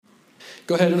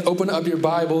Go ahead and open up your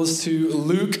Bibles to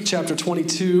Luke chapter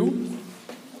 22.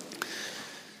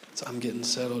 So I'm getting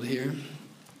settled here.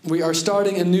 We are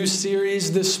starting a new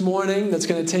series this morning that's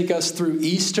going to take us through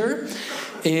Easter.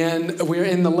 And we're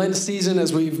in the Lent season,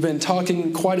 as we've been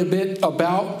talking quite a bit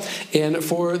about. And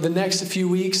for the next few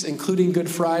weeks, including Good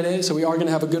Friday. So we are going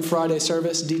to have a Good Friday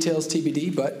service. Details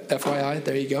TBD, but FYI,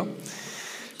 there you go.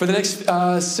 For the next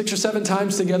 6 or 7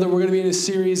 times together, we're going to be in a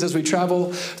series as we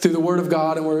travel through the Word of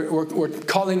God, and we're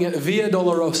calling it Via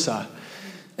Dolorosa.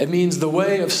 It means the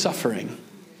way of suffering.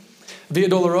 Via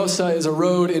Dolorosa is a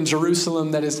road in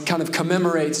Jerusalem that kind of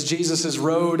commemorates Jesus'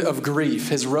 road of grief,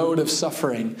 his road of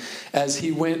suffering, as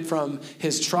he went from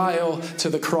his trial to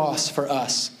the cross for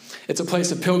us. It's a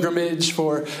place of pilgrimage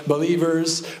for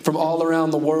believers from all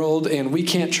around the world, and we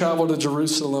can't travel to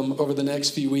Jerusalem over the next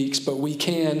few weeks, but we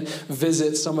can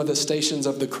visit some of the stations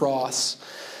of the cross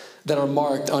that are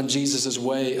marked on Jesus'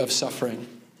 way of suffering.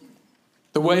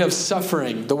 The way of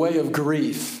suffering, the way of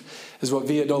grief, is what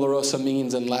Via Dolorosa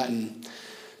means in Latin.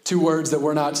 2 words that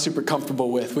we're not super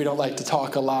comfortable with. We don't like to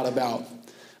talk a lot about,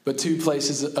 but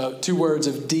 2 words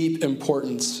of deep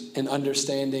importance in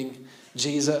understanding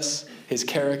Jesus, his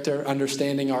character,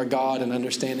 understanding our God, and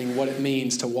understanding what it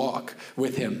means to walk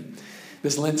with him.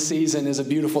 This Lent season is a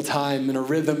beautiful time and a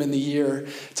rhythm in the year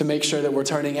to make sure that we're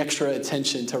turning extra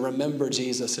attention to remember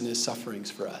Jesus and his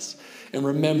sufferings for us and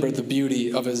remember the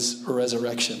beauty of his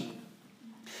resurrection.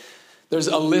 There's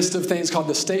a list of things called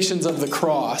the Stations of the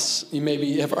Cross. You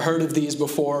maybe have heard of these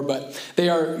before, but they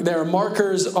are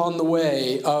markers on the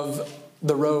way of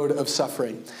the road of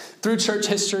suffering. Through church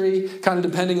history, kind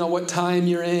of depending on what time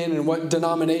you're in and what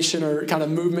denomination or kind of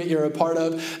movement you're a part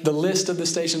of, the list of the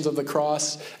Stations of the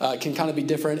Cross can kind of be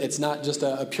different. It's not just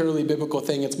a purely biblical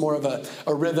thing. It's more of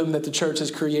a rhythm that the church has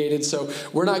created. So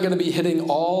we're not going to be hitting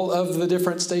all of the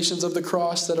different Stations of the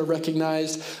Cross that are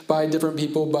recognized by different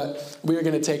people, but we are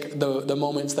going to take the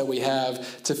moments that we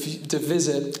have to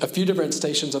visit a few different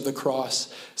Stations of the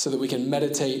Cross so that we can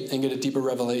meditate and get a deeper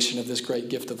revelation of this great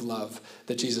gift of love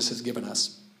that Jesus has given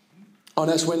us. On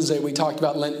Ash Wednesday, we talked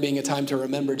about Lent being a time to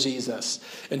remember Jesus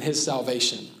and his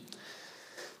salvation.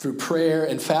 Through prayer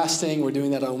and fasting, we're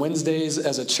doing that on Wednesdays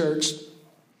as a church,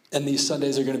 and these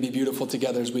Sundays are going to be beautiful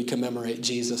together as we commemorate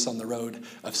Jesus on the road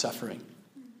of suffering.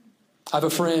 I have a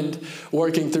friend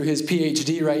working through his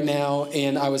PhD right now,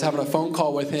 and I was having a phone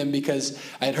call with him because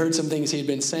I had heard some things he had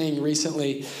been saying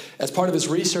recently. As part of his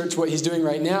research, what he's doing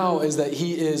right now is that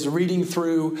he is reading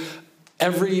through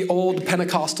every old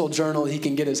Pentecostal journal he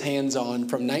can get his hands on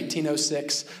from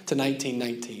 1906 to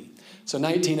 1919. So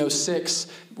 1906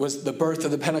 was the birth of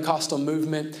the Pentecostal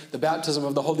movement. The baptism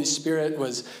of the Holy Spirit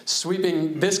was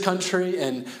sweeping this country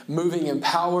and moving in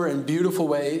power in beautiful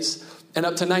ways. And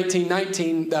up to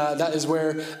 1919, that is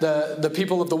where the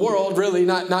people of the world, really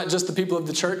not just the people of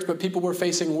the church, but people were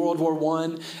facing World War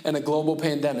I and a global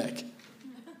pandemic.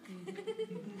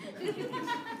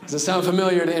 Does it sound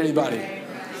familiar to anybody?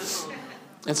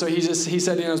 And so he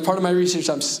said, as part of my research,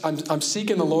 I'm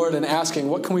seeking the Lord and asking,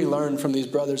 what can we learn from these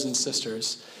brothers and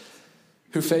sisters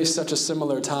who face such a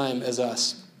similar time as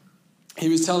us? He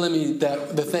was telling me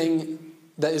that the thing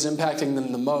that is impacting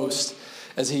them the most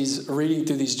as he's reading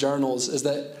through these journals is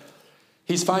that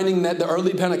he's finding that the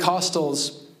early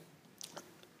Pentecostals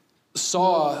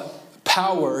saw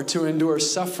power to endure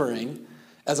suffering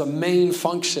as a main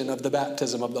function of the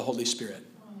baptism of the Holy Spirit.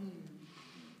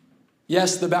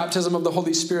 Yes, the baptism of the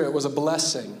Holy Spirit was a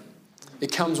blessing.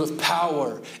 It comes with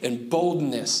power and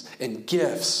boldness and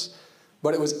gifts.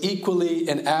 But it was equally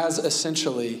and as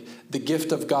essentially the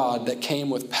gift of God that came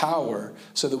with power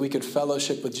so that we could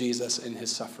fellowship with Jesus in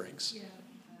his sufferings.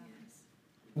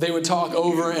 They would talk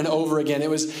over and over again. It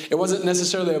wasn't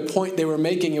necessarily a point they were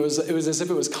making. It was as if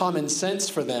it was common sense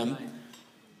for them.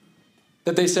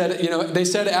 That they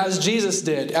said, as Jesus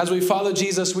did, as we follow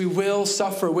Jesus, we will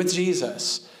suffer with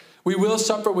Jesus. We will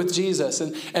suffer with Jesus.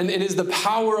 And it is the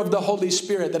power of the Holy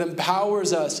Spirit that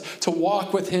empowers us to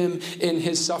walk with him in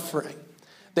his suffering.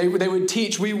 They would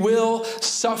teach, we will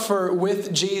suffer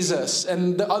with Jesus.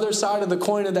 And the other side of the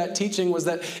coin of that teaching was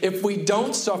that if we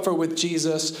don't suffer with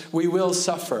Jesus, we will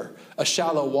suffer a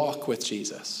shallow walk with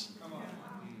Jesus.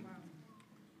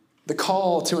 The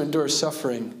call to endure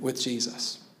suffering with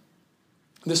Jesus.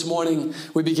 This morning,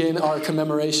 we begin our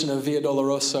commemoration of Via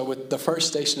Dolorosa with the first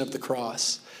station of the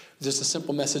cross. Just a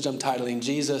simple message I'm titling,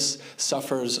 Jesus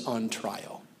Suffers on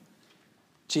Trial.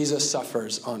 Jesus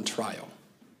suffers on trial.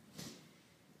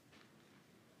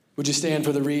 Would you stand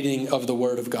for the reading of the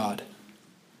Word of God?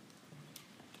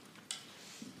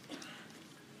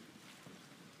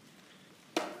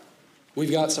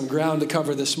 We've got some ground to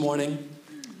cover this morning.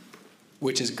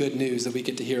 which is good news that we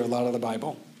get to hear a lot of the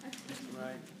Bible.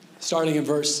 Right. Starting in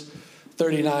verse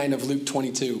 39 of Luke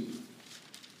 22.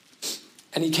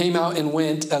 And he came out and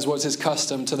went, as was his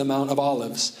custom, to the Mount of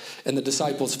Olives, and the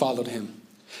disciples followed him.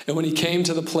 And when he came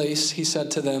to the place, he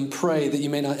said to them, "Pray that you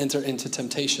may not enter into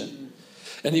temptation."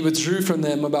 And he withdrew from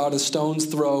them about a stone's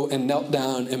throw and knelt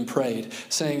down and prayed,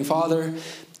 saying, "Father,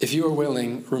 if you are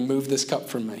willing, remove this cup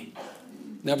from me.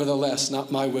 Nevertheless,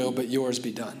 not my will, but yours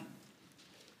be done."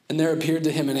 And there appeared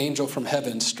to him an angel from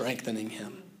heaven, strengthening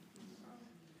him.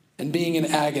 And being in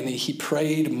agony, he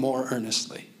prayed more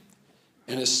earnestly,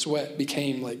 and his sweat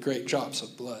became like great drops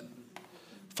of blood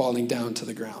falling down to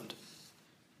the ground.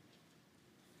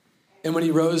 And when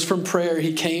he rose from prayer,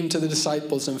 he came to the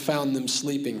disciples and found them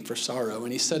sleeping for sorrow.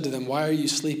 And he said to them, "Why are you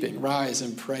sleeping? Rise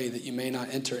and pray that you may not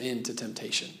enter into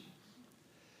temptation."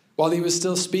 While he was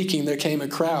still speaking, there came a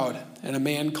crowd, and a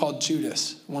man called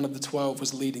Judas, one of the 12,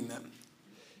 was leading them.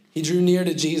 He drew near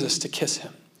to Jesus to kiss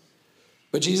him.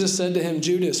 But Jesus said to him,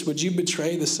 "Judas, would you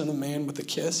betray the Son of Man with a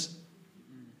kiss?"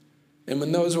 And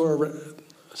when those who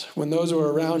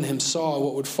were around him saw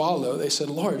what would follow, they said,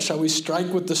 "Lord, shall we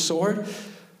strike with the sword?"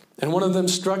 And one of them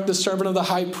struck the servant of the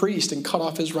high priest and cut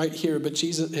off his right ear. But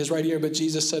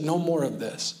Jesus said, "No more of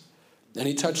this." And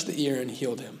he touched the ear and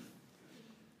healed him.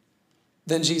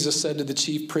 Then Jesus said to the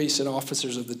chief priests and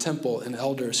officers of the temple and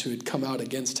elders who had come out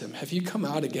against him, "Have you come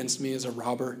out against me as a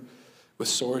robber with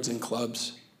swords and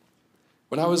clubs?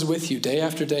 When I was with you day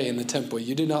after day in the temple,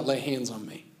 you did not lay hands on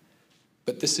me.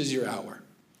 But this is your hour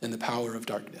and the power of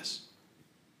darkness."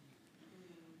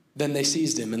 Then they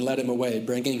seized him and led him away,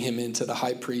 bringing him into the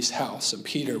high priest's house, and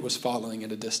Peter was following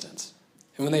at a distance.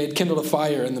 And when they had kindled a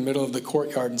fire in the middle of the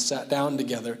courtyard and sat down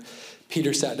together,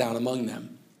 Peter sat down among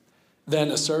them.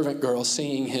 Then a servant girl,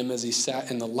 seeing him as he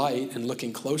sat in the light and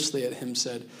looking closely at him,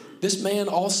 said, "This man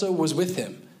also was with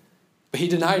him." But he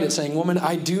denied it, saying, "Woman,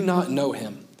 I do not know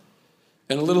him."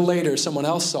 And a little later, someone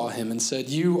else saw him and said,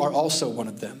 "You are also one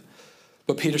of them."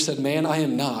 But Peter said, "Man, I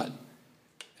am not."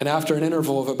 And after an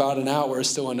interval of about an hour,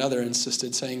 still another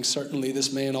insisted, saying, "Certainly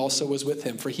this man also was with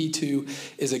him, for he too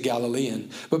is a Galilean."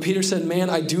 But Peter said, "Man,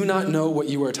 I do not know what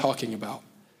you are talking about."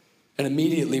 And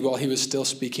immediately while he was still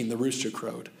speaking, the rooster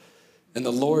crowed. And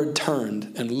the Lord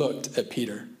turned and looked at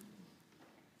Peter.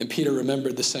 And Peter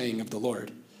remembered the saying of the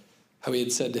Lord, how he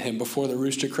had said to him, "Before the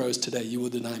rooster crows today, you will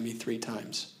deny me 3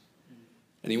 times."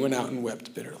 And he went out and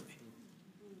wept bitterly.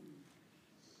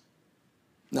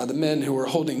 Now the men who were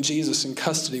holding Jesus in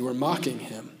custody were mocking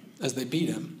him as they beat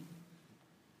him.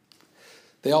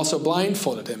 They also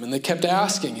blindfolded him, and they kept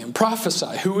asking him,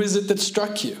 "Prophesy, who is it that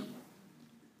struck you?"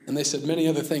 And they said many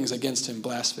other things against him,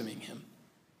 blaspheming him.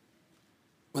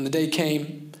 When the day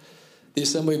came, the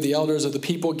assembly of the elders of the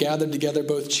people gathered together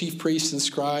both chief priests and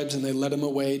scribes, and they led him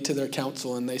away to their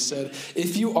council, and they said,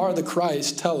 "If you are the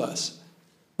Christ, tell us."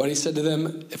 But he said to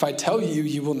them, "If I tell you,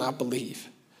 you will not believe.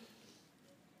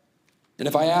 And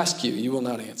if I ask you, you will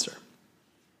not answer.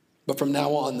 But from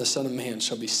now on, the Son of Man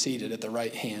shall be seated at the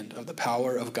right hand of the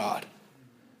power of God."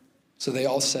 So they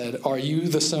all said, "Are you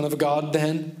the Son of God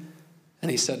then?" And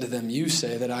he said to them, "You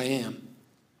say that I am."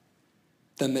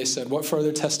 Then they said, "What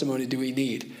further testimony do we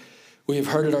need? We have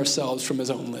heard it ourselves from his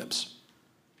own lips."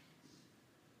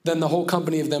 Then the whole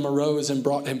company of them arose and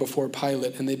brought him before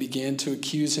Pilate, and they began to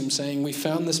accuse him, saying, "We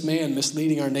found this man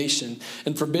misleading our nation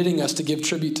and forbidding us to give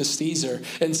tribute to Caesar,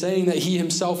 and saying that he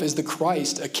himself is the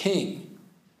Christ, a king."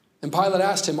 And Pilate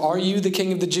asked him, "Are you the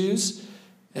king of the Jews?"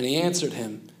 And he answered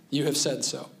him, "You have said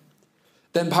so."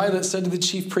 Then Pilate said to the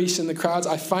chief priests and the crowds,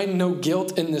 "I find no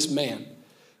guilt in this man."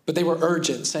 But they were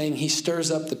urgent, saying, "He stirs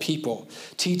up the people,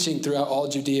 teaching throughout all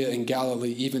Judea and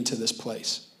Galilee, even to this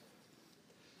place."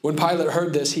 When Pilate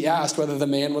heard this, he asked whether the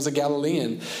man was a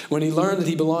Galilean. When he learned that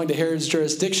he belonged to Herod's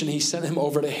jurisdiction, he sent him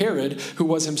over to Herod, who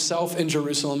was himself in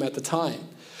Jerusalem at the time.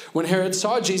 When Herod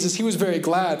saw Jesus, he was very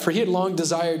glad, for he had long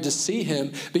desired to see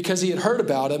him because he had heard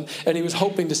about him, and he was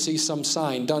hoping to see some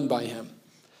sign done by him.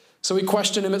 So he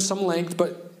questioned him at some length,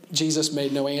 but Jesus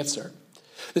made no answer.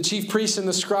 The chief priests and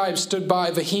the scribes stood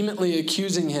by, vehemently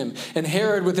accusing him, and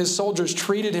Herod with his soldiers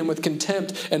treated him with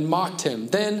contempt and mocked him.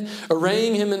 Then,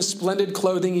 arraying him in splendid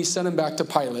clothing, he sent him back to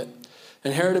Pilate.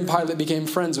 And Herod and Pilate became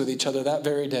friends with each other that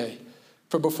very day,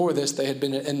 for before this they had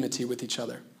been at enmity with each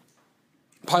other.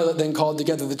 Pilate then called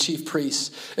together the chief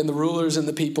priests and the rulers and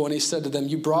the people, and he said to them,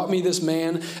 "You brought me this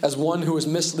man as one who was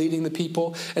misleading the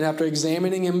people, and after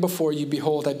examining him before you,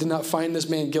 behold, I did not find this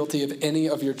man guilty of any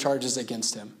of your charges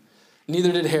against him.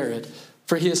 Neither did Herod,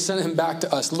 for he has sent him back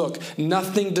to us. Look,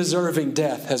 nothing deserving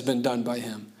death has been done by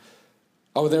him.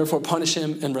 I will therefore punish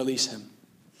him and release him."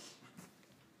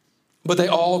 But they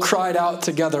all cried out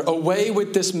together, "Away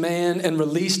with this man and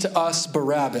release to us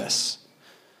Barabbas,"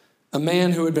 a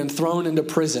man who had been thrown into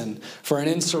prison for an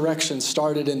insurrection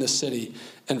started in the city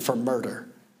and for murder.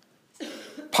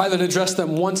 Pilate addressed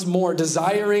them once more,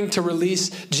 desiring to release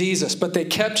Jesus, but they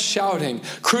kept shouting,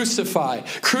 "Crucify,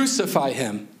 crucify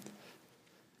him."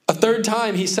 A third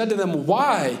time he said to them,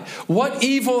 "Why? What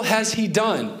evil has he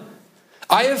done?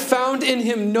 I have found in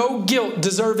him no guilt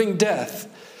deserving death.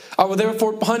 I will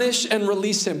therefore punish and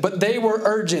release him." But they were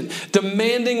urgent,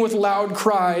 demanding with loud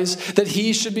cries that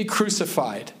he should be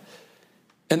crucified.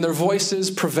 And their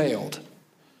voices prevailed.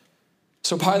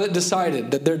 So Pilate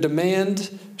decided that their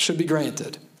demand should be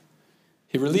granted.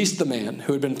 He released the man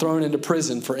who had been thrown into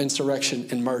prison for insurrection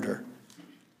and murder,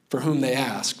 for whom they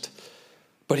asked,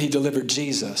 but he delivered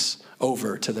Jesus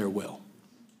over to their will.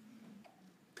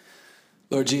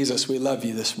 Lord Jesus, we love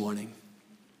you this morning.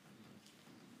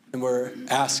 And we're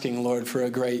asking, Lord, for a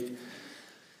great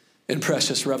and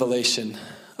precious revelation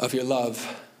of your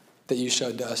love that you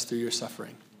showed to us through your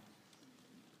suffering.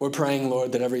 We're praying,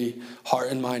 Lord, that every heart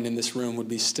and mind in this room would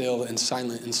be still and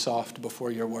silent and soft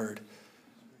before your word.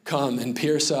 Come and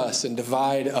pierce us and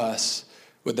divide us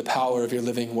with the power of your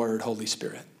living word, Holy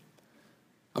Spirit.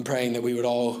 I'm praying that we would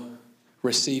all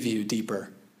receive you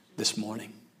deeper this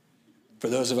morning. For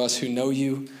those of us who know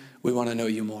you, we want to know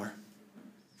you more.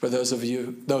 For those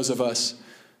of us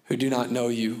who do not know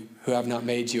you, who have not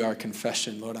made you our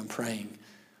confession, Lord, I'm praying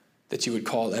that you would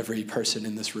call every person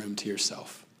in this room to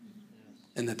yourself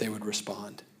and that they would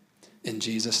respond. In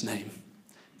Jesus' name,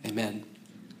 amen.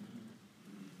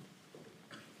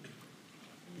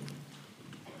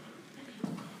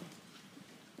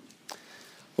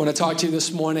 I want to talk to you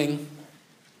this morning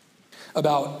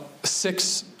about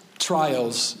 6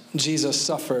 trials Jesus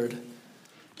suffered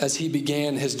as he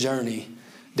began his journey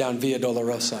down Via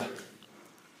Dolorosa.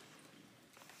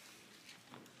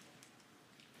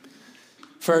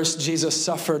 First, Jesus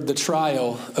suffered the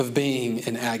trial of being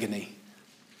in agony.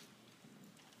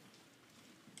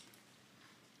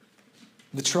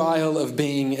 The trial of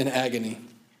being in agony.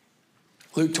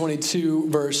 Luke 22,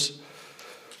 verse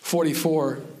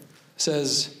 44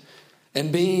 says,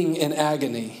 "And being in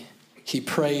agony, he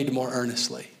prayed more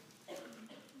earnestly."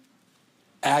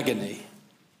 Agony.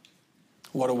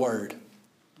 What a word.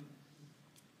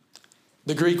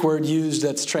 The Greek word used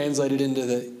that's translated into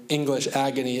the English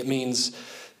agony, it means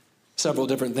several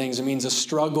different things. It means a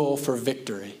struggle for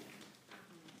victory.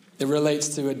 It relates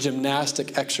to a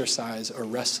gymnastic exercise or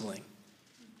wrestling.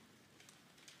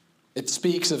 It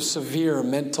speaks of severe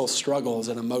mental struggles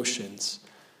and emotions,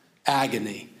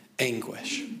 agony,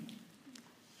 anguish.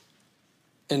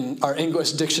 In our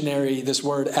English dictionary, this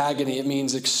word agony, it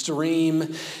means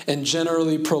extreme and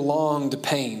generally prolonged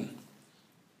pain,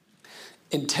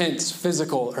 intense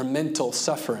physical or mental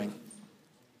suffering,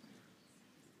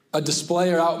 a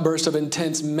display or outburst of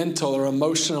intense mental or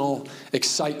emotional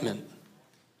excitement,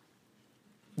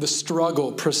 the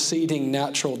struggle preceding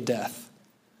natural death.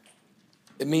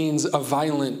 It means a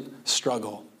violent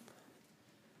struggle.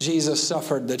 Jesus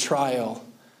suffered the trial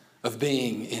of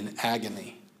being in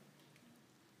agony.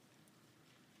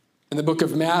 In the book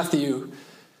of Matthew,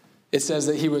 it says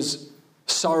that he was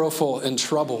sorrowful and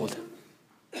troubled.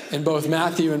 In both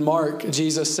Matthew and Mark,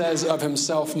 Jesus says of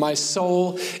himself, "My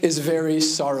soul is very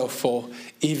sorrowful,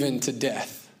 even to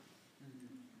death."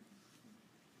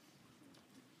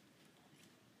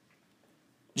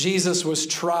 Jesus was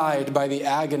tried by the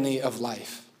agony of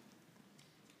life.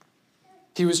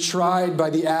 He was tried by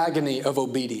the agony of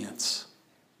obedience.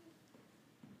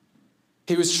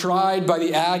 He was tried by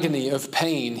the agony of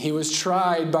pain. He was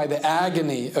tried by the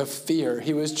agony of fear.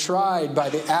 He was tried by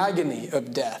the agony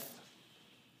of death.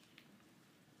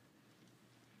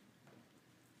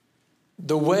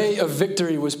 The way of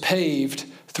victory was paved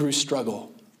through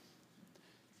struggle.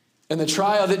 And the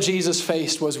trial that Jesus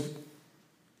faced was,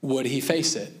 would he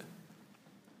face it?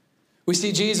 We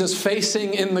see Jesus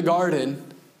facing in the garden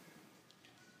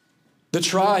the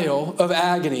trial of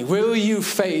agony. Will you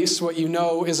face what you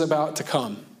know is about to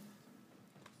come?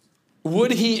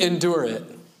 Would he endure it?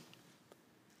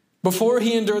 Before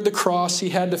he endured the cross, he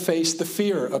had to face the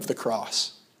fear of the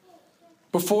cross.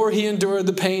 Before he endured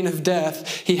the pain of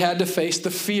death, he had to face the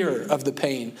fear of the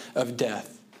pain of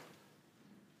death.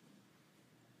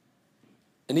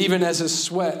 And even as his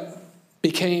sweat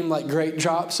became like great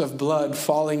drops of blood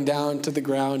falling down to the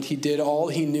ground, he did all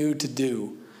he knew to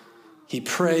do. He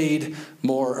prayed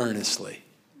more earnestly.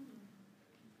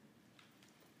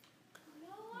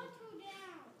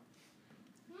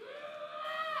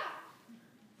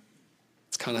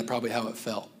 It's kind of probably how it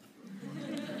felt.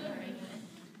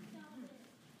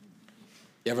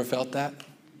 You ever felt that?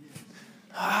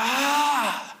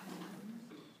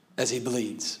 as he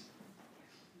bleeds.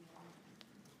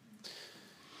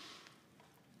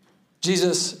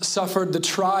 Jesus suffered the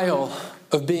trial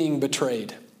of being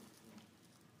betrayed.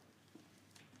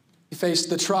 He faced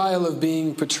the trial of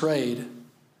being betrayed.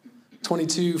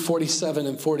 22, 47,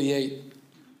 and 48.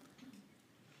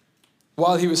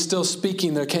 While he was still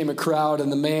speaking, there came a crowd,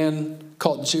 and the man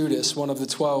called Judas, one of the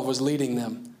 12, was leading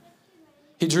them.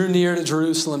 He drew near to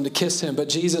Jerusalem to kiss him, but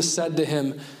Jesus said to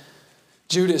him,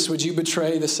 Judas, would you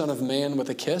betray the Son of Man with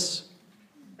a kiss?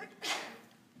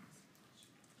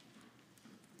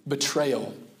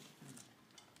 Betrayal.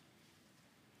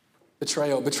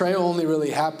 Betrayal. Betrayal only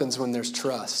really happens when there's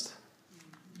trust.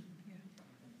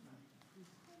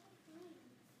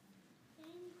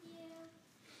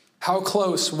 How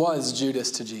close was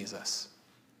Judas to Jesus?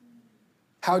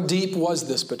 How deep was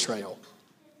this betrayal?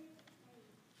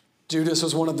 Judas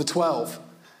was one of the 12,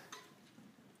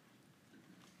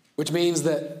 which means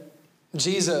that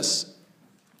Jesus,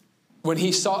 when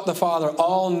he sought the Father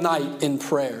all night in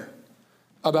prayer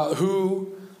about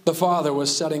who the Father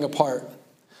was setting apart,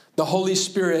 the Holy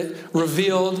Spirit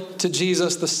revealed to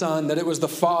Jesus the Son that it was the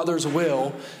Father's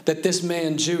will that this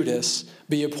man Judas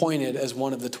be appointed as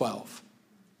one of the 12.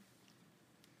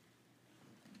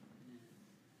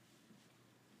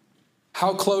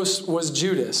 How close was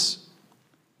Judas?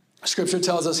 Scripture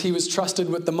tells us he was trusted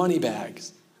with the money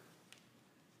bags.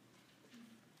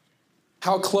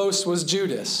 How close was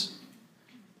Judas?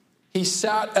 He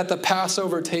sat at the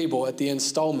Passover table at the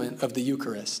installment of the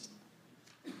Eucharist.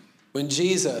 When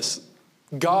Jesus,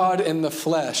 God in the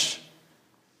flesh,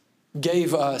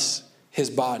 gave us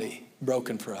his body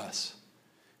broken for us,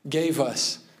 gave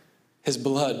us his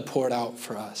blood poured out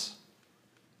for us.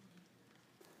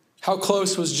 How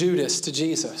close was Judas to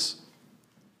Jesus?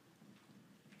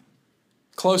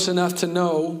 Close enough to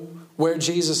know where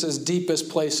Jesus' deepest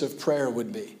place of prayer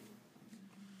would be.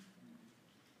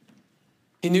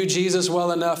 He knew Jesus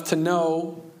well enough to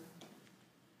know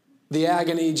the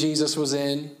agony Jesus was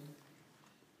in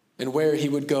and where he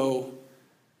would go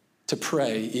to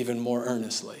pray even more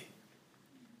earnestly.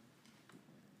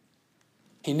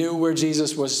 He knew where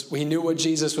Jesus was, he knew what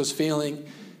Jesus was feeling.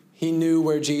 He knew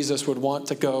where Jesus would want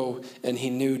to go, and he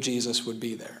knew Jesus would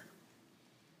be there.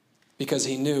 Because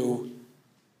he knew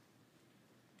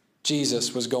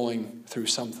Jesus was going through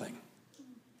something.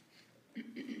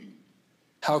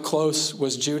 How close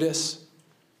was Judas?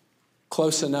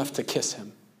 Close enough to kiss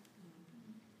him.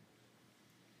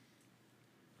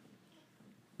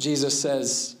 Jesus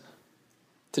says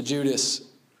to Judas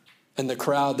and the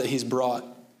crowd that he's brought,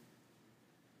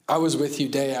 I was with you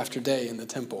day after day in the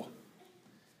temple,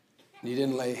 and you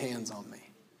didn't lay hands on me.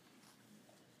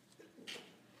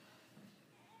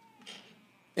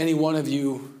 Any one of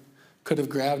you could have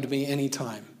grabbed me any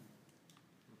time,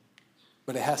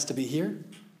 but it has to be here.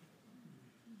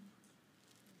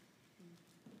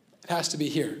 It has to be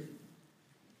here. It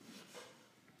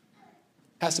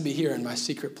has to be here in my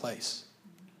secret place.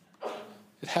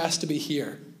 It has to be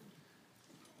here.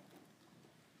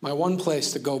 My one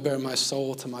place to go bear my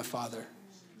soul to my Father.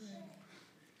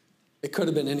 It could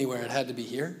have been anywhere. It had to be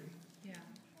here. Yeah.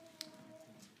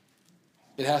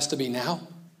 It has to be now.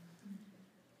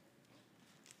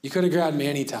 You could have grabbed me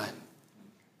anytime.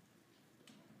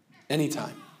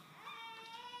 Anytime.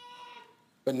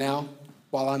 But now,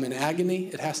 while I'm in agony,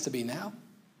 it has to be now.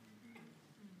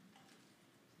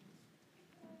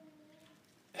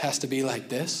 It has to be like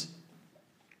this.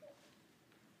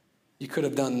 You could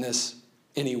have done this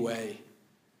anyway.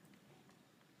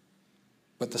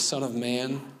 But the Son of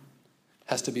Man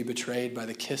has to be betrayed by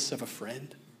the kiss of a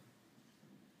friend.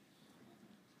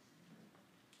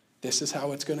 This is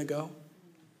how it's going to go.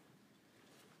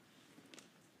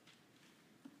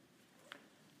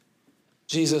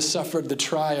 Jesus suffered the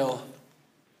trial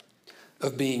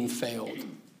of being failed.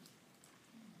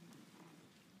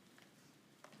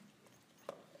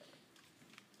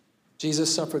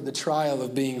 Jesus suffered the trial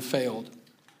of being failed.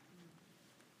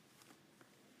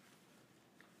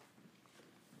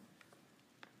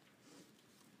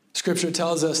 Scripture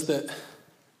tells us that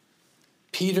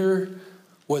Peter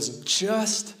was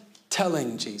just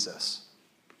telling Jesus,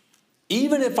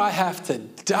 even if I have to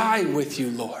die with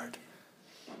you, Lord,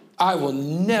 I will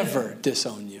never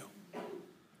disown you.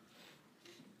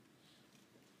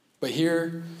 But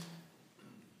here,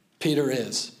 Peter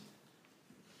is.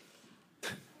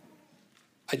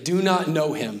 I do not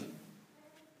know him.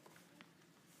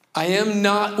 I am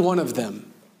not one of them.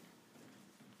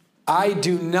 I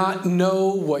do not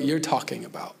know what you're talking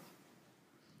about.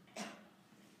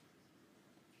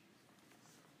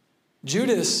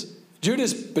 Judas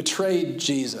betrayed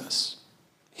Jesus.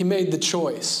 He made the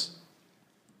choice.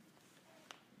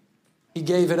 He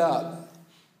gave it up.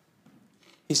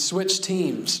 He switched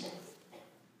teams.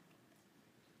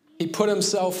 He put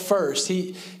himself first.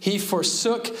 He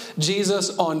forsook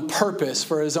Jesus on purpose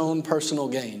for his own personal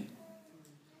gain.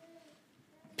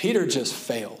 Peter just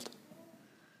failed.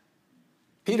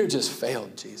 Peter just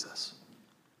failed Jesus.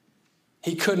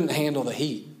 He couldn't handle the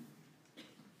heat.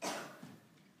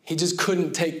 He just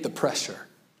couldn't take the pressure.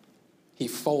 He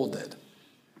folded.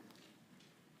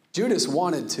 Judas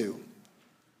wanted to.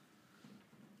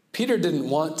 Peter didn't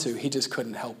want to. He just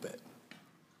couldn't help it.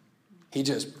 He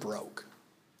just broke.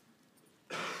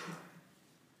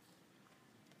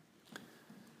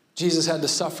 Jesus had to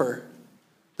suffer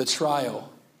the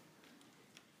trial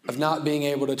of not being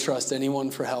able to trust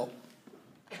anyone for help,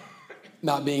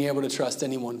 not being able to trust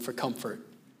anyone for comfort,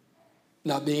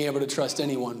 not being able to trust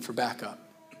anyone for backup,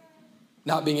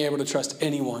 not being able to trust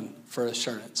anyone for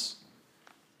assurance,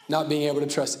 not being able to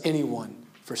trust anyone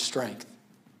for strength.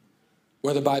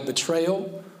 Whether by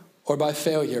betrayal or by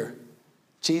failure,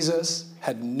 Jesus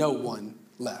had no one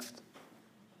left.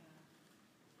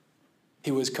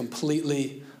 He was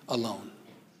completely alone.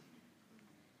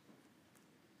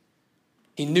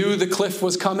 He knew the cliff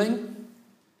was coming.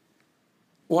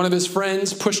 One of his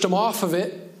friends pushed him off of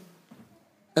it.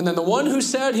 And then the one who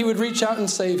said he would reach out and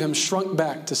save him shrunk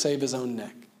back to save his own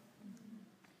neck.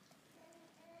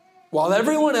 While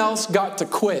everyone else got to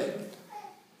quit,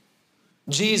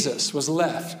 Jesus was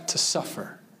left to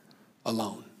suffer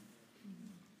alone.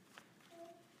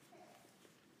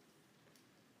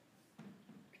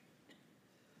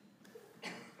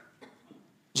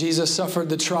 Jesus suffered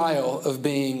the trial of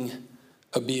being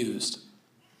abused.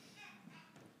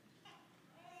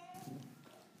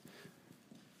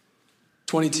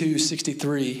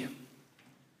 (22:63).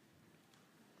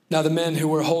 Now the men who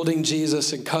were holding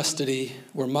Jesus in custody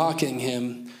were mocking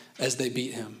him as they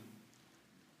beat him.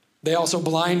 They also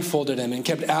blindfolded him and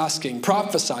kept asking,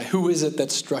 "Prophesy, who is it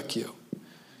that struck you?"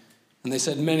 And they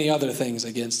said many other things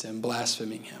against him,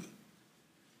 blaspheming him.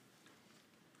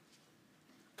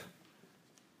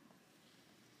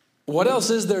 What else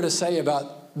is there to say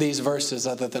about these verses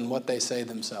other than what they say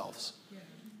themselves?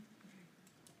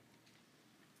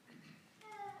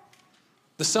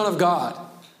 The Son of God,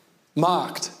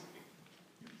 mocked,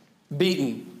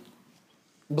 beaten,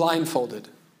 blindfolded,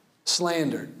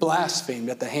 slandered, blasphemed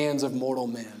at the hands of mortal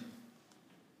man.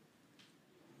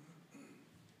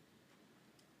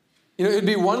 You know, it'd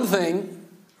be one thing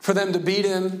for them to beat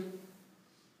him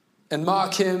and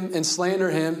mock him and slander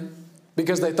him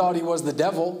because they thought he was the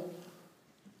devil.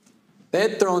 They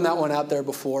had thrown that one out there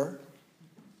before.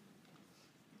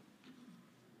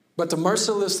 But to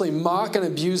mercilessly mock and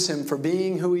abuse him for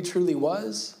being who he truly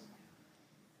was,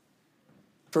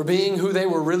 for being who they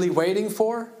were really waiting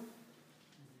for,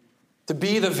 to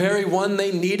be the very one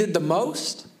they needed the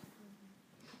most.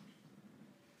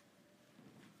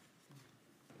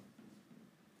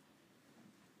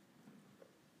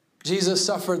 Jesus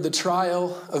suffered the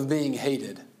trial of being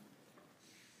hated.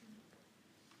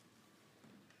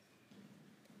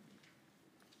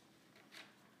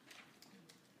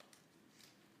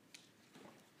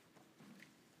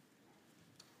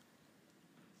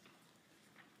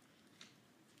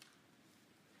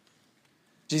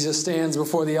 Jesus stands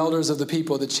before the elders of the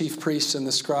people, the chief priests and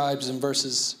the scribes, in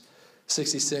verses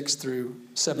 66 through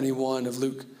 71 of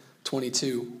Luke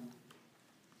 22.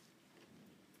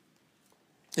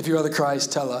 If you are the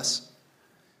Christ, tell us.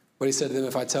 But he said to them,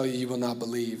 if I tell you, you will not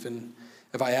believe. And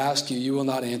if I ask you, you will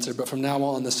not answer. But from now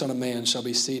on, the Son of Man shall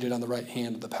be seated on the right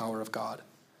hand of the power of God.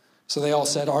 So they all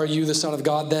said, are you the Son of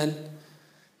God then? And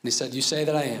he said, you say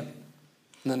that I am.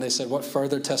 And then they said, what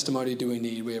further testimony do we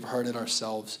need? We have heard it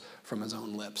ourselves from his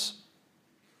own lips.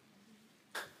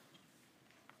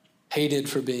 Hated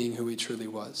for being who he truly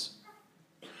was.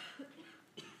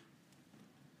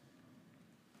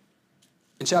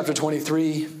 In chapter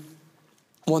 23,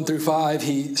 1 through 5,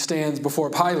 he stands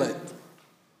before Pilate.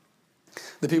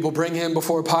 The people bring him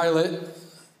before Pilate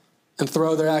and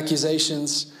throw their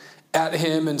accusations at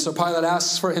him. And so Pilate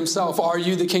asks for himself, are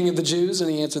you the king of the Jews?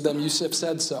 And he answered them, you have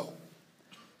said so.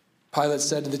 Pilate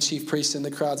said to the chief priests and the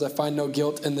crowds, I find no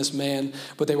guilt in this man.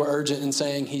 But they were urgent in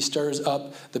saying, he stirs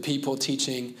up the people,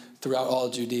 teaching throughout all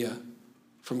Judea,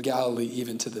 from Galilee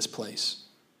even to this place.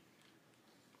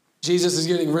 Jesus is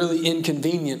getting really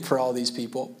inconvenient for all these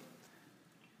people.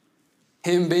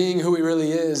 Him being who he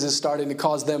really is starting to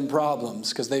cause them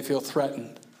problems because they feel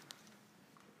threatened.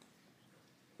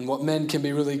 And what men can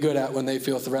be really good at when they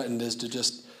feel threatened is to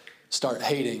just start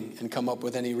hating and come up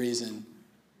with any reason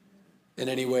in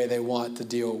any way they want to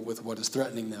deal with what is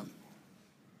threatening them.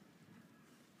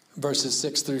 verses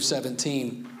 6 through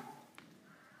 17.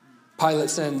 Pilate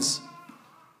sends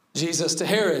Jesus to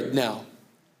Herod now.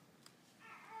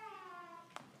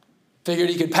 Figured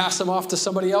he could pass him off to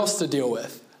somebody else to deal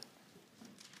with.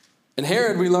 And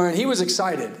Herod, we learn, he was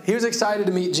excited. He was excited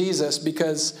to meet Jesus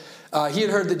because he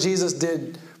had heard that Jesus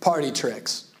did party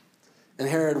tricks. And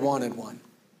Herod wanted one.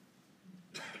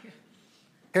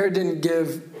 Herod didn't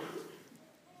give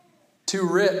two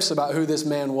rips about who this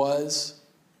man was.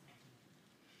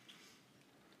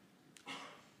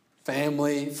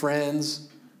 Family, friends.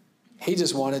 He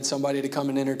just wanted somebody to come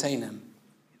and entertain him,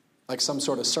 like some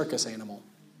sort of circus animal.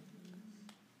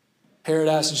 Herod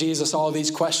asked Jesus all these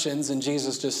questions, and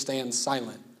Jesus just stands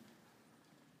silent.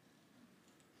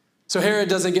 So Herod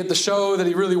doesn't get the show that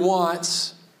he really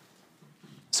wants.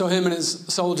 So him and his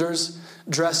soldiers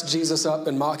dress Jesus up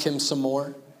and mock him some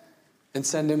more and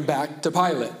send him back to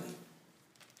Pilate.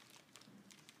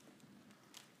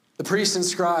 The priests and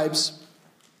scribes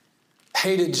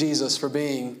hated Jesus for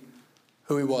being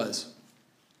who he was.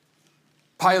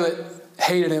 Pilate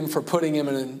hated him for putting him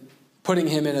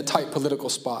in a tight political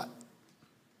spot.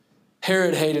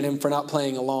 Herod hated him for not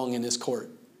playing along in his court.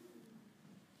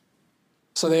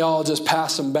 So they all just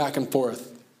pass him back and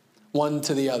forth, one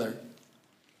to the other.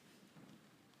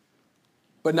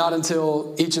 But not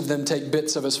until each of them take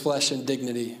bits of his flesh and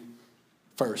dignity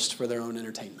first for their own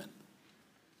entertainment.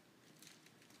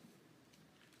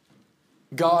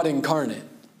 God incarnate,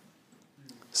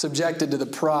 subjected to the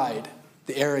pride,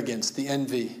 the arrogance, the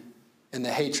envy, and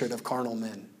the hatred of carnal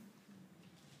men.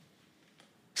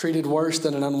 Treated worse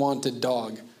than an unwanted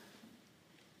dog,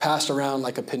 passed around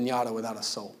like a piñata without a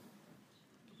soul.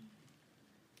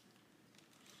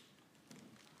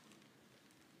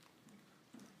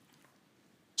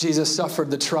 Jesus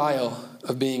suffered the trial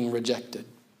of being rejected.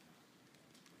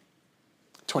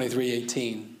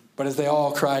 23:18. But as they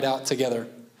all cried out together,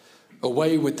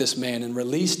 "Away with this man and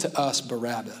release to us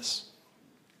Barabbas,"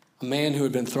 a man who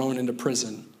had been thrown into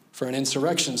prison for an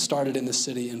insurrection started in the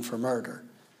city and for murder.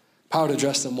 Pilate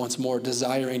addressed them once more,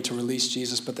 desiring to release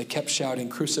Jesus, but they kept shouting,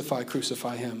 "Crucify,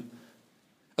 crucify him."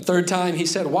 A third time he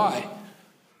said, "Why?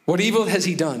 What evil has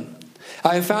he done?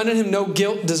 I have found in him no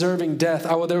guilt deserving death.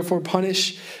 I will therefore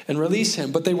punish and release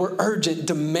him." But they were urgent,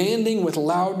 demanding with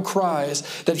loud cries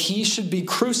that he should be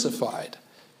crucified.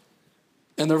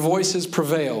 And their voices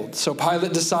prevailed. So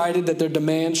Pilate decided that their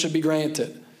demand should be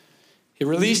granted. He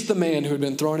released the man who had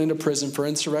been thrown into prison for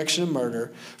insurrection and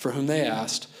murder, for whom they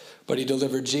asked, but he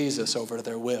delivered Jesus over to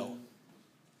their will.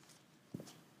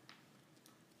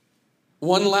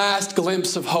 One last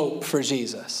glimpse of hope for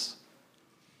Jesus.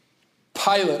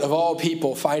 Pilate, of all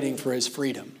people, fighting for his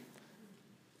freedom,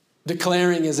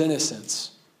 declaring his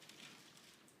innocence.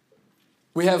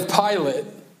 We have Pilate,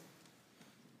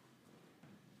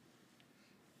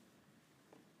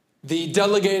 the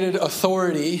delegated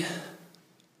authority,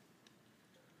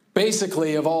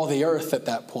 basically of all the earth at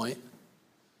that point,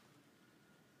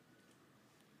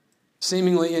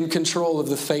 seemingly in control of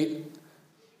the fate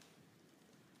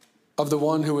of the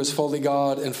one who is fully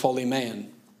God and fully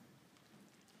man.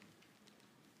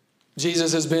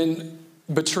 Jesus has been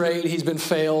betrayed, he's been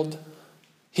failed,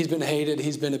 he's been hated,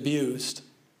 he's been abused,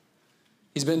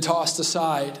 he's been tossed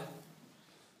aside.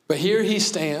 But here he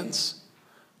stands,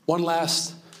 one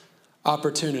last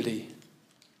opportunity.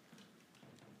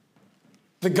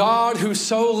 The God who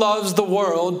so loves the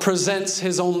world presents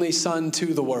his only Son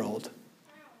to the world.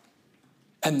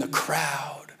 And the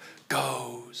crowd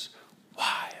goes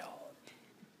wild.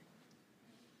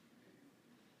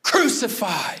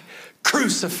 Crucify,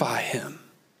 crucify him.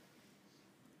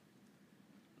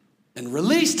 And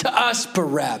release to us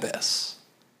Barabbas.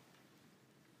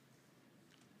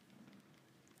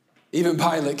 Even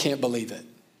Pilate can't believe it.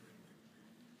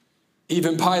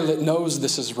 Even Pilate knows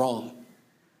this is wrong.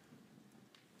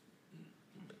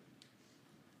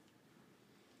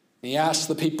 He asks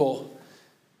the people,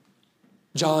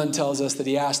 John tells us that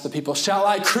he asked the people, "Shall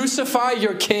I crucify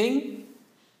your king?"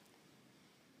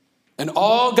 And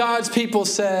all God's people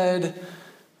said,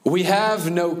 "We have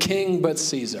no king but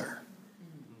Caesar."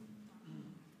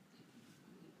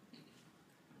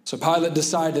 So Pilate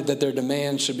decided that their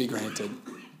demand should be granted.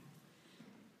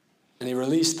 And he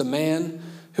released the man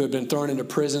who had been thrown into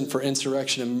prison for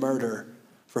insurrection and murder,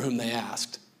 for whom they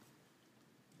asked.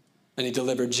 And he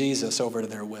delivered Jesus over to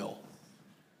their will.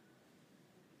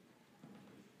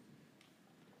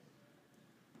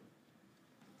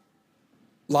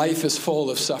 Life is full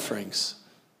of sufferings.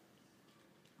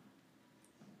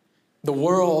 The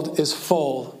world is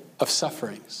full of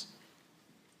sufferings.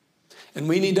 And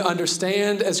we need to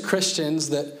understand as Christians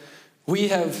that we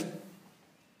have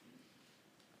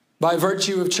By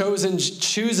virtue of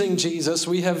choosing Jesus,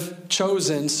 we have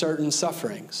chosen certain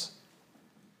sufferings.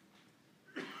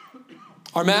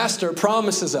 Our master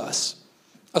promises us,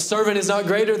 a servant is not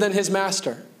greater than his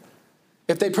master.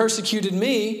 If they persecuted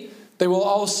me, they will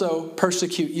also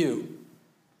persecute you.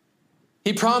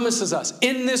 He promises us,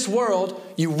 in this world,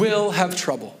 you will have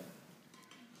trouble.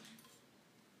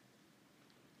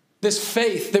 This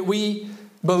faith that we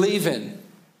believe in,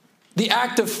 the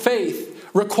act of faith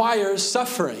requires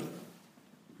suffering.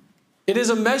 It is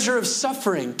a measure of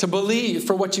suffering to believe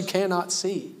for what you cannot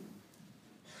see.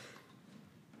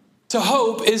 To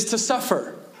hope is to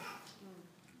suffer.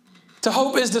 To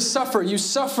hope is to suffer. You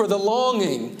suffer the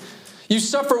longing. You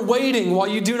suffer waiting while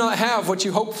you do not have what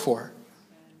you hope for.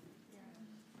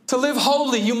 To live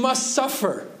holy, you must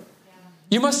suffer.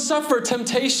 You must suffer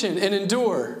temptation and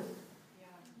endure.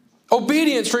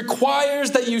 Obedience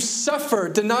requires that you suffer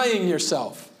denying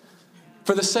yourself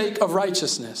for the sake of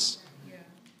righteousness.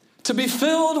 To be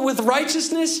filled with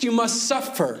righteousness, you must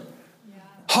suffer,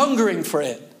 hungering for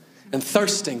it and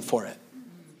thirsting for it.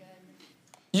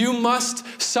 You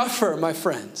must suffer, my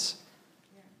friends.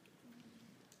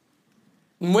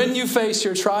 When you face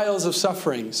your trials of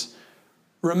sufferings,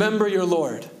 remember your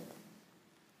Lord.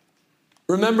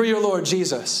 Remember your Lord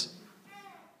Jesus.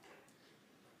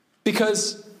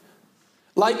 Because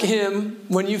like him,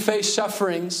 when you face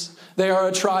sufferings, they are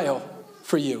a trial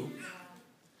for you.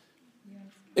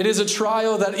 It is a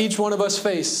trial that each one of us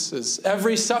faces.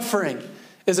 Every suffering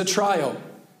is a trial.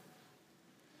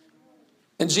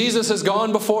 And Jesus has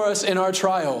gone before us in our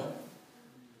trial.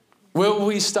 Will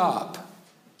we stop?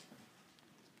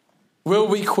 Will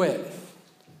we quit?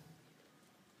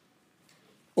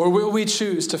 Or will we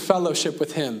choose to fellowship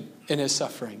with him in his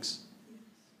sufferings?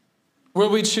 Will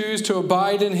we choose to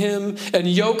abide in him and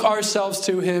yoke ourselves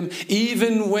to him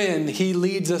even when he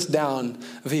leads us down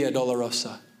Via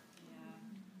Dolorosa?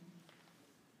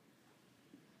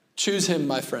 Choose him,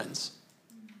 my friends.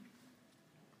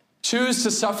 Choose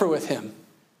to suffer with him.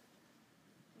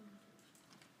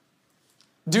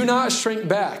 Do not shrink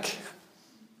back.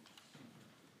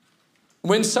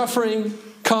 When suffering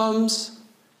comes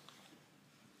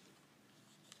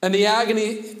and the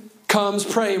agony comes,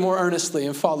 pray more earnestly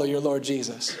and follow your Lord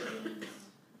Jesus.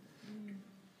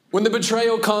 When the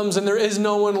betrayal comes and there is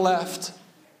no one left,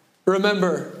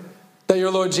 remember that your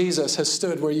Lord Jesus has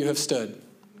stood where you have stood.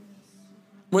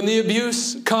 When the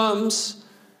abuse comes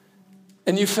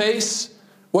and you face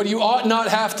what you ought not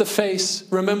have to face,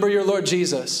 remember your Lord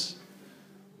Jesus,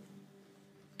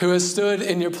 who has stood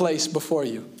in your place before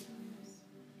you.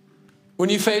 When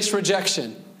you face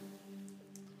rejection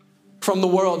from the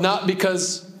world, not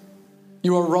because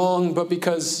you are wrong, but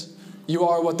because you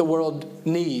are what the world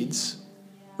needs,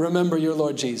 remember your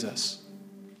Lord Jesus.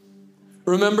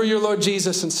 Remember your Lord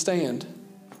Jesus and stand.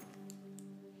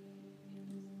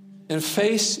 And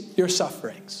face your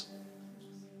sufferings.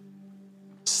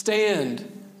 Stand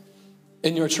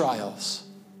in your trials.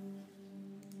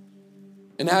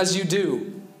 And as you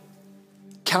do,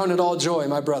 count it all joy,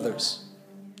 my brothers,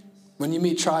 when you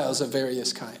meet trials of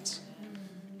various kinds.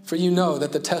 For you know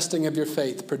that the testing of your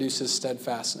faith produces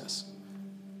steadfastness.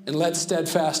 And let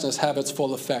steadfastness have its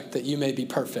full effect, that you may be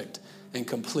perfect and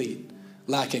complete,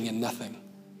 lacking in nothing.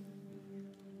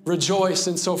 Rejoice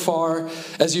insofar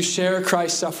as you share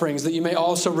Christ's sufferings, that you may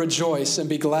also rejoice and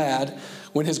be glad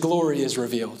when his glory is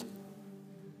revealed.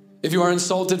 If you are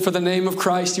insulted for the name of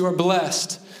Christ, you are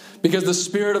blessed, because the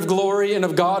Spirit of glory and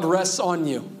of God rests on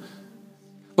you.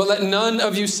 But let none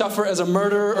of you suffer as a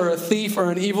murderer or a thief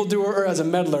or an evildoer or as a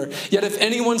meddler. Yet if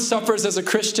anyone suffers as a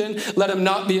Christian, let him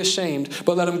not be ashamed,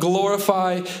 but let him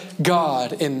glorify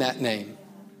God in that name.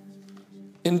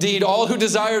 Indeed, all who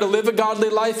desire to live a godly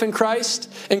life in Christ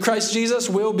Jesus,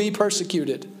 will be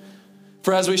persecuted.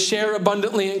 For as we share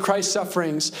abundantly in Christ's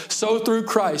sufferings, so through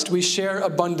Christ we share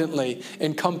abundantly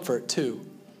in comfort too.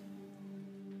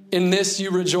 In this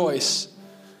you rejoice,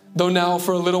 though now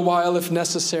for a little while, if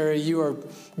necessary, you are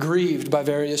grieved by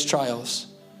various trials,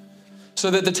 so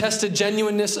that the tested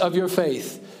genuineness of your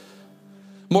faith,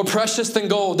 more precious than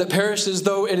gold that perishes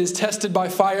though it is tested by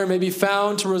fire, may be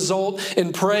found to result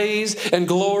in praise and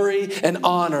glory and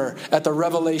honor at the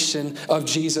revelation of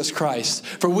Jesus Christ.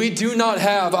 For we do not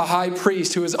have a high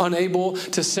priest who is unable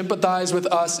to sympathize with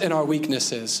us in our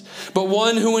weaknesses, but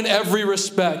one who in every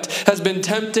respect has been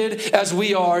tempted as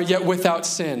we are, yet without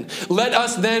sin. Let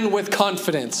us then with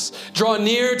confidence draw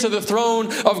near to the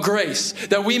throne of grace,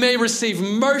 that we may receive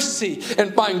mercy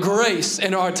and find grace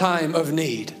in our time of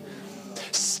need.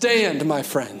 Stand, my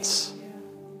friends.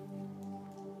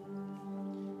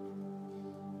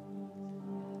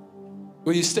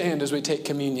 Will you stand as we take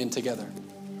communion together?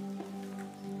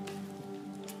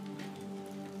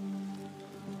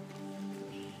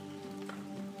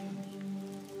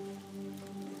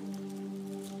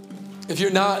 If you're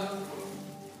not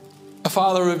a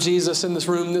follower of Jesus in this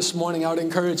room this morning, I would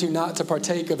encourage you not to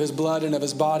partake of his blood and of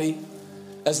his body,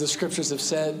 as the scriptures have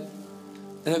said.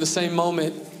 And at the same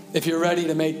moment, if you're ready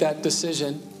to make that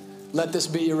decision, let this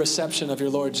be your reception of your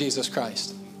Lord Jesus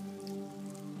Christ.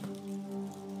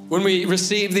 When we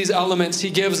receive these elements, he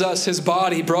gives us his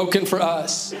body broken for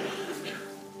us.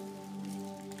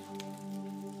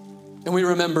 And we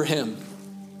remember him.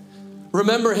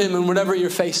 Remember him in whatever you're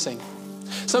facing.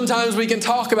 Sometimes we can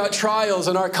talk about trials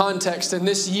in our context in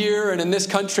this year and in this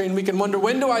country, and we can wonder,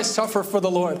 when do I suffer for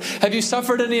the Lord? Have you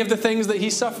suffered any of the things that he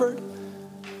suffered?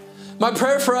 My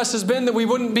prayer for us has been that we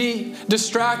wouldn't be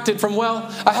distracted from,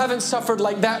 well, I haven't suffered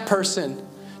like that person.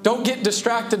 Don't get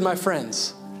distracted, my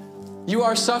friends. You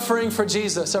are suffering for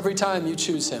Jesus every time you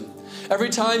choose him. Every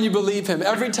time you believe him,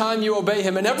 every time you obey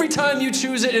him, and every time you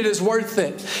choose it, it is worth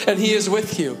it, and he is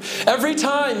with you. Every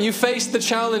time you face the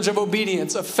challenge of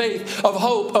obedience, of faith, of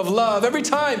hope, of love, every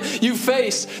time you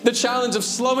face the challenge of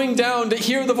slowing down to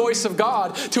hear the voice of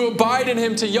God, to abide in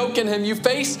him, to yoke in him, you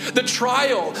face the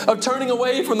trial of turning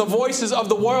away from the voices of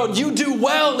the world. You do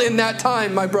well in that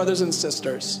time, my brothers and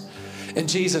sisters, and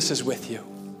Jesus is with you.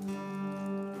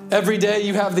 Every day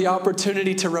you have the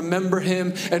opportunity to remember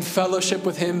him and fellowship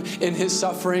with him in his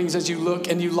sufferings as you look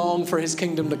and you long for his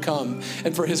kingdom to come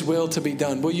and for his will to be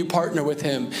done. Will you partner with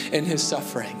him in his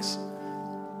sufferings?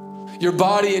 Your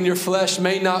body and your flesh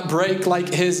may not break like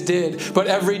his did, but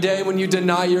every day when you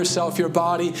deny yourself, your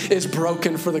body is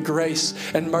broken for the grace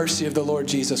and mercy of the Lord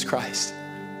Jesus Christ.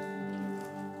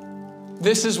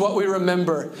 This is what we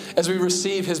remember as we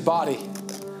receive his body.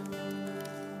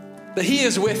 That he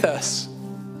is with us.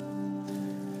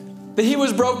 That he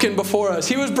was broken before us.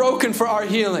 He was broken for our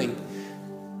healing.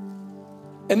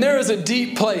 And there is a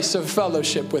deep place of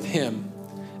fellowship with him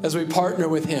as we partner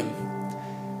with him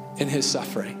in his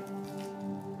suffering.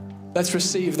 Let's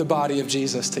receive the body of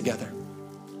Jesus together.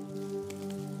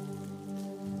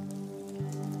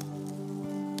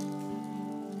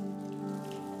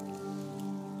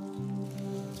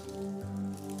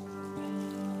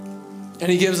 And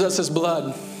he gives us his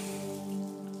blood.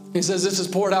 He says, this is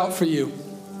poured out for you.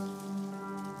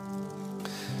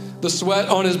 The sweat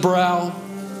on his brow,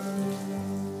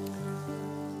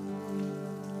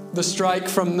 the strike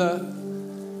from the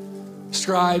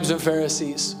scribes and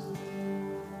Pharisees,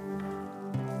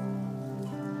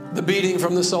 the beating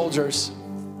from the soldiers.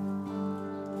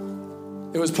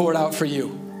 It was poured out for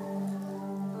you.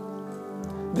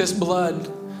 This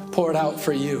blood poured out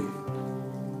for you.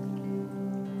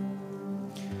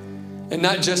 And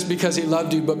not just because he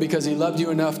loved you, but because he loved you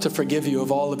enough to forgive you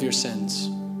of all of your sins.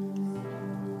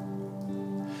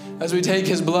 As we take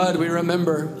his blood, we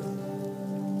remember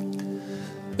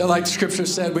that, like Scripture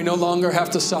said, we no longer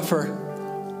have to suffer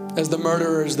as the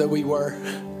murderers that we were.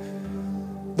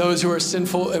 Those who are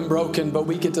sinful and broken, but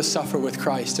we get to suffer with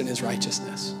Christ in his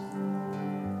righteousness.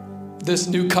 This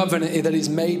new covenant that he's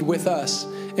made with us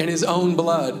in his own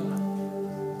blood,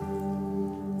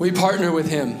 we partner with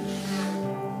him.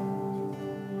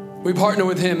 We partner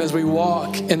with him as we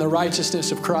walk in the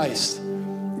righteousness of Christ,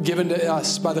 given to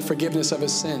us by the forgiveness of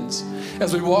his sins,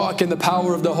 as we walk in the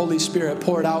power of the Holy Spirit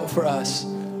poured out for us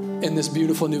in this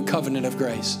beautiful new covenant of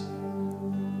grace.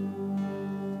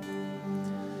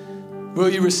 Will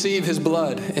you receive his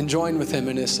blood and join with him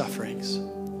in his sufferings?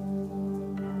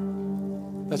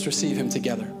 Let's receive him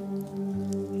together.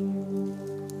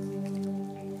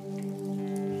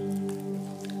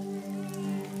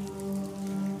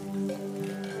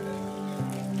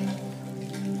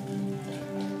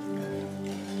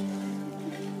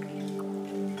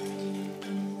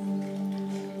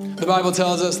 The Bible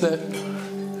tells us that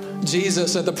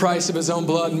Jesus, at the price of his own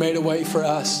blood, made a way for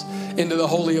us into the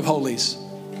Holy of Holies.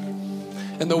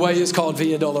 And the way is called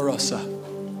Via Dolorosa.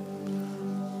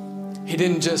 He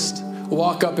didn't just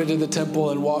walk up into the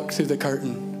temple and walk through the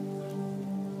curtain.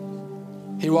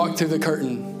 He walked through the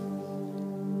curtain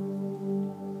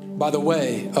by the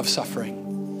way of suffering.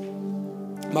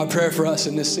 My prayer for us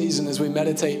in this season as we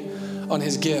meditate on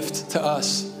his gift to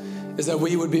us is that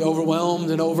we would be overwhelmed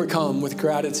and overcome with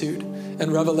gratitude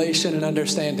and revelation and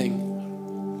understanding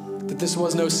that this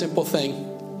was no simple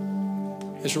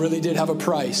thing. This really did have a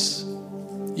price.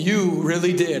 You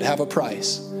really did have a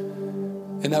price.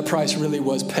 And that price really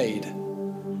was paid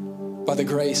by the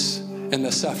grace and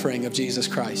the suffering of Jesus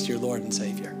Christ, your Lord and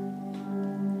Savior.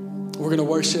 We're going to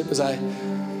worship as I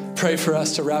pray for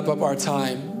us to wrap up our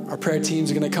time. Our prayer teams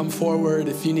are going to come forward.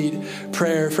 If you need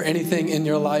prayer for anything in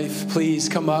your life, please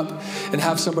come up and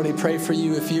have somebody pray for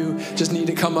you. If you just need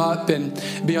to come up and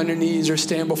be on your knees or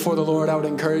stand before the Lord, I would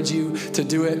encourage you to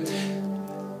do it.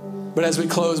 But as we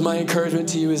close, my encouragement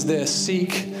to you is this: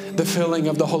 seek the filling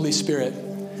of the Holy Spirit,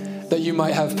 that you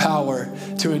might have power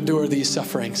to endure these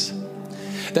sufferings,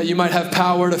 that you might have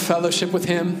power to fellowship with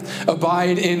him,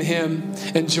 abide in him,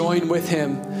 and join with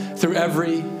him through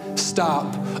every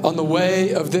stop on the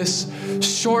way of this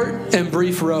short and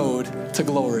brief road to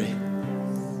glory.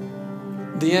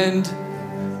 The end,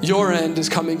 your end, is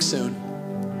coming soon.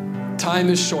 Time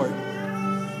is short.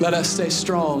 Let us stay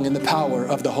strong in the power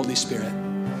of the Holy Spirit.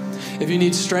 If you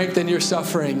need strength in your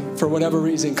suffering for whatever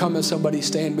reason, come have somebody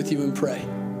stand with you and pray.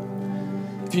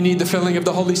 If you need the filling of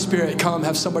the Holy Spirit, come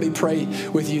have somebody pray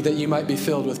with you that you might be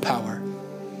filled with power.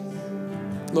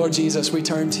 Lord Jesus, we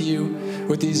turn to you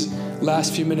with these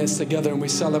last few minutes together, and we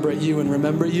celebrate you and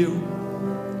remember you.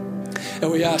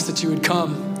 And we ask that you would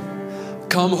come,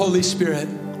 Holy Spirit,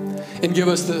 and give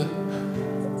us the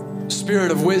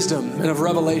spirit of wisdom and of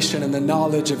revelation and the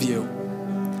knowledge of you.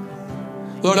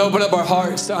 Lord, open up our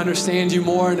hearts to understand you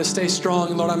more and to stay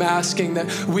strong. Lord, I'm asking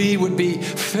that we would be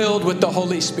filled with the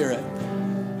Holy Spirit,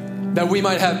 that we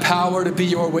might have power to be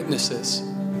your witnesses.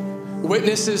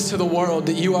 Witnesses to the world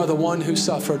that you are the one who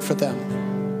suffered for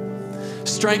them.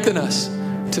 Strengthen us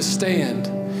to stand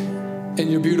in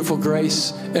your beautiful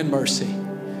grace and mercy.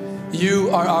 You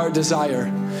are our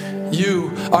desire.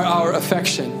 You are our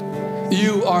affection.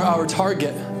 You are our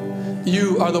target.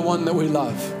 You are the one that we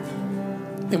love.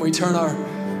 And we turn our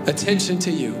attention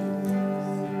to you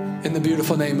in the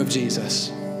beautiful name of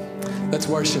Jesus. Let's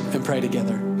worship and pray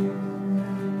together.